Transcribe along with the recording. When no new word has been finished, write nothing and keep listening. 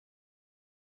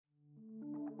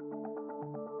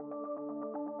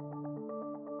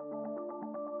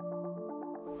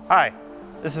Hi,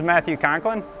 this is Matthew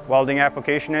Conklin, welding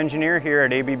application engineer here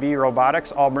at ABB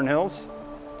Robotics, Auburn Hills.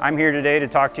 I'm here today to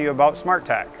talk to you about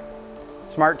Smartac.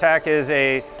 Smartac is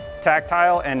a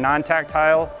tactile and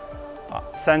non-tactile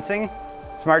sensing.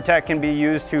 Smartac can be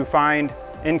used to find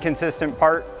inconsistent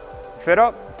part fit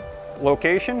up,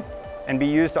 location, and be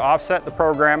used to offset the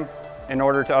program in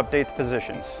order to update the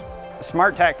positions.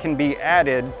 Smartac can be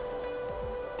added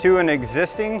to an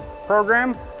existing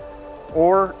program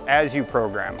or as you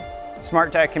program.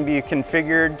 Smartac can be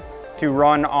configured to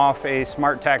run off a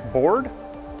Smartac board,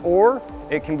 or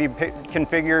it can be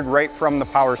configured right from the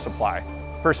power supply.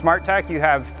 For Smartac, you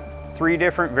have three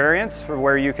different variants for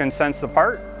where you can sense the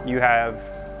part. You have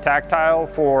tactile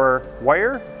for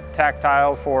wire,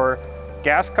 tactile for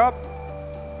gas cup,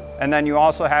 and then you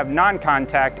also have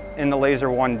non-contact in the Laser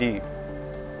 1D.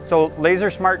 So Laser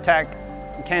Smartac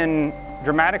can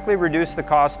dramatically reduce the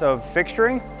cost of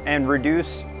fixturing and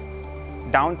reduce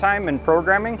downtime in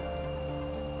programming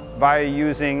by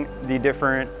using the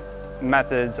different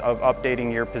methods of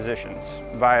updating your positions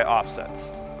via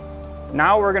offsets.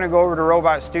 Now we're going to go over to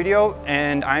Robot Studio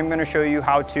and I'm going to show you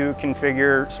how to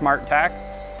configure Smartac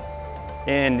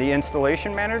in the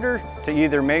installation manager to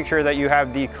either make sure that you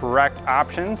have the correct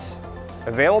options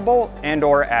available and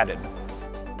or added.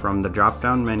 From the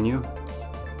drop-down menu,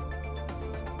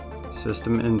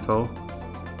 System Info,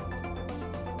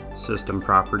 System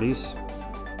Properties,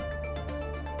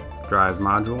 Drive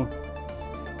Module,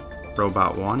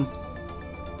 Robot 1,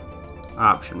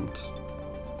 Options.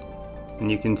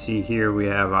 And you can see here we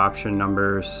have option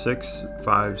number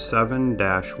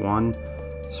 657-1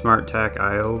 Smartac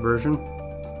IO version.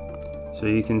 So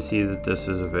you can see that this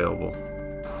is available.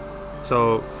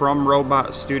 So from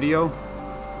Robot Studio,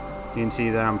 you can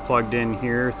see that I'm plugged in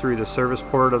here through the service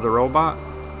port of the robot.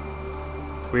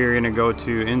 We are going to go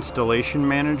to Installation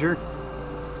Manager.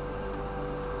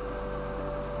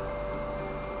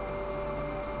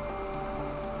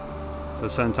 So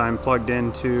since I'm plugged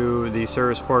into the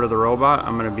service port of the robot,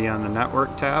 I'm going to be on the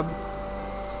Network tab.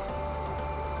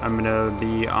 I'm going to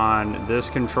be on this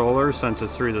controller since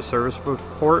it's through the service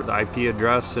port. The IP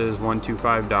address is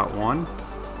 125.1.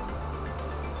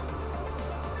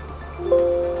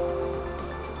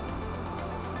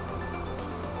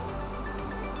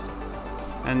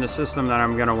 And the system that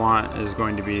I'm going to want is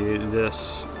going to be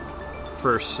this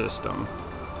first system.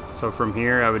 So from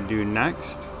here I would do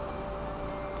next.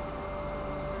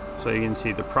 So you can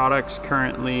see the products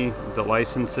currently, the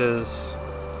licenses,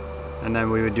 and then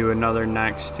we would do another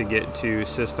next to get to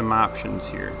system options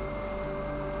here.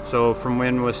 So from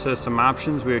when with system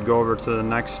options, we would go over to the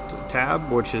next tab,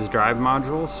 which is drive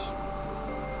modules.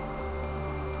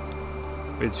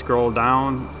 We'd scroll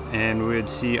down and we would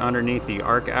see underneath the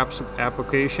ARC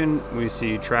application, we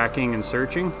see tracking and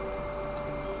searching.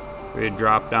 We'd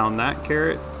drop down that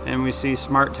caret and we see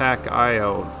Smartac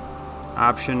IO,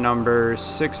 option number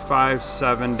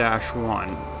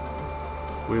 657-1.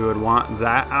 We would want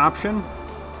that option.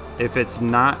 If it's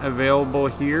not available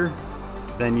here,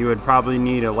 then you would probably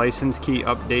need a license key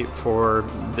update for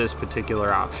this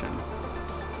particular option.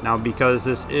 Now because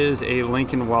this is a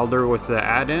Lincoln welder with the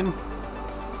add-in,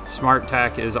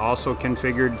 Smartac is also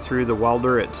configured through the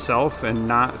welder itself and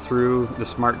not through the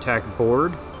Smartac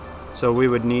board. So we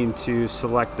would need to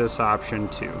select this option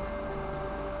too.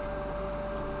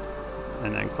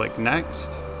 And then click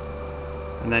next.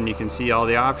 And then you can see all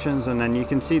the options, and then you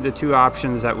can see the two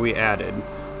options that we added.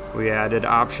 We added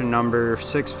option number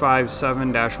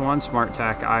 657-1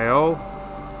 Smartac IO,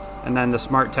 and then the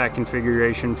Smartac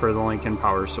configuration for the Lincoln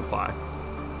power supply.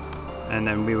 And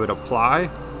then we would apply.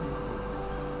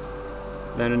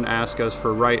 Then ask us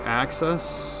for right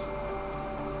access,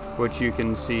 which you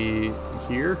can see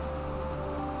here.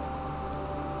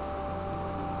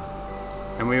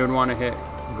 And we would want to hit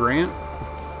grant.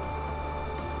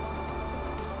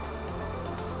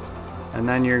 And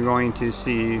then you're going to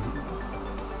see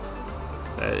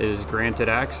that is granted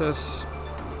access.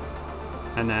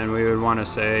 And then we would want to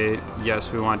say,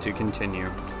 yes, we want to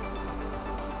continue.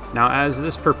 Now as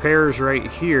this prepares right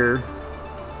here,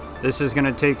 this is going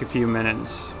to take a few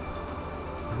minutes.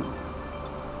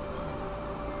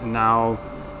 And now,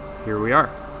 here we are.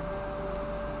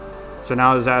 So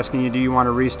now it's asking you, do you want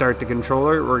to restart the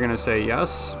controller? We're going to say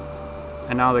yes.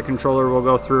 And now the controller will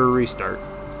go through a restart.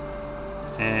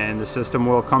 And the system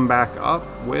will come back up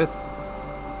with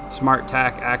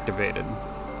Smartac activated.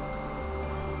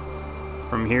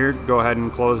 From here, go ahead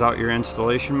and close out your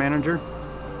installation manager.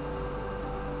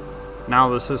 Now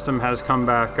the system has come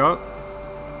back up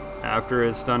after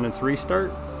it's done its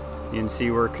restart. You can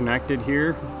see we're connected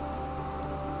here.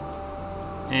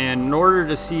 And in order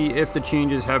to see if the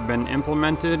changes have been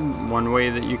implemented, one way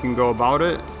that you can go about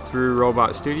it through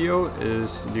Robot Studio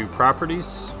is do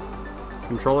Properties,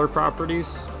 Controller Properties,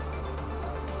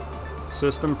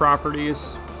 System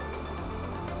Properties,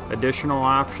 Additional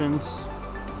Options,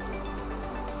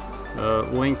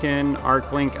 Lincoln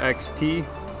ArcLink XT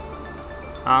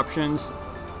options,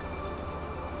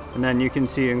 and then you can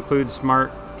see Include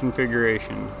Smart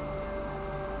Configuration.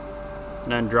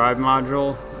 And then Drive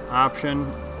Module option,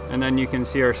 and then you can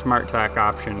see our Smartac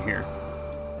option here.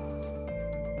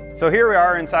 So here we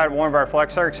are inside one of our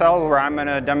FlexArc cells where I'm going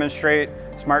to demonstrate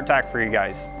Smartac for you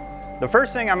guys. The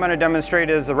first thing I'm going to demonstrate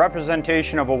is the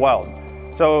representation of a weld.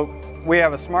 So we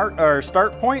have a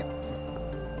start point,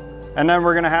 and then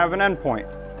we're going to have an end point.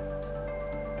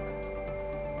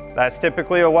 That's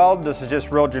typically a weld. This is just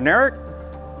real generic.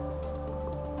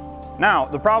 Now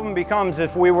the problem becomes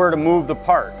if we were to move the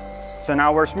part. So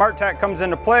now where Smartac comes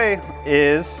into play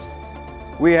is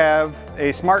we have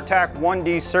a Smartac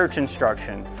 1D search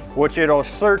instruction, which it'll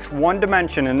search one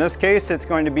dimension. In this case, it's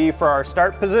going to be for our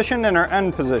start position and our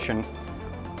end position.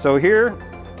 So here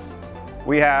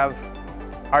we have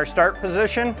our start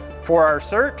position for our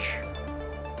search,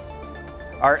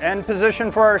 our end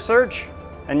position for our search,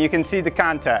 and you can see the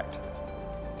contact.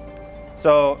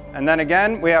 So, and then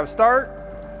again, we have start,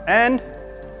 end.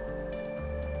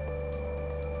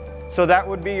 So that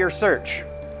would be your search.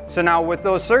 So now with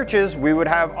those searches, we would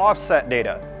have offset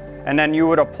data. And then you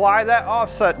would apply that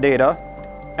offset data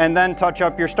and then touch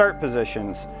up your start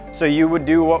positions. So you would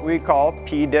do what we call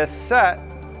PDIS set.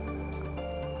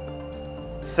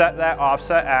 Set that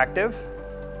offset active.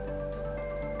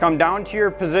 Come down to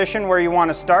your position where you want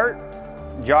to start.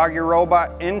 Jog your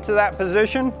robot into that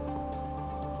position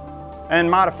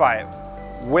and modify it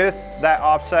with that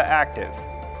offset active.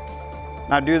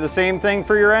 Now do the same thing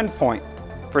for your endpoint.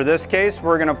 For this case,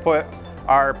 we're going to put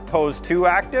our pose 2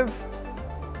 active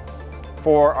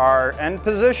for our end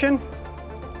position,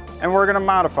 and we're going to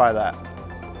modify that.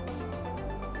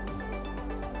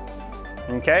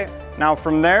 Okay, now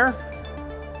from there,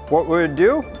 what we would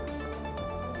do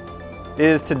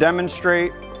is to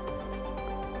demonstrate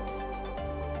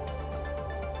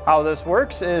how this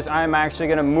works is I'm actually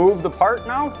going to move the part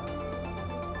now,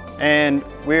 and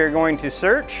we're going to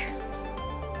search.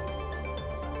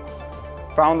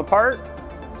 Found the part,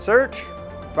 search,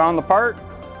 found the part,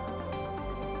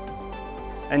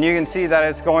 and you can see that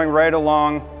it's going right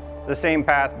along the same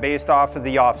path based off of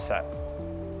the offset.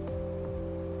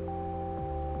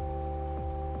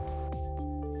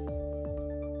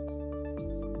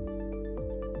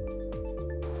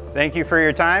 Thank you for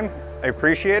your time, I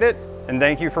appreciate it, and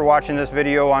thank you for watching this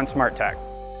video on Smartac.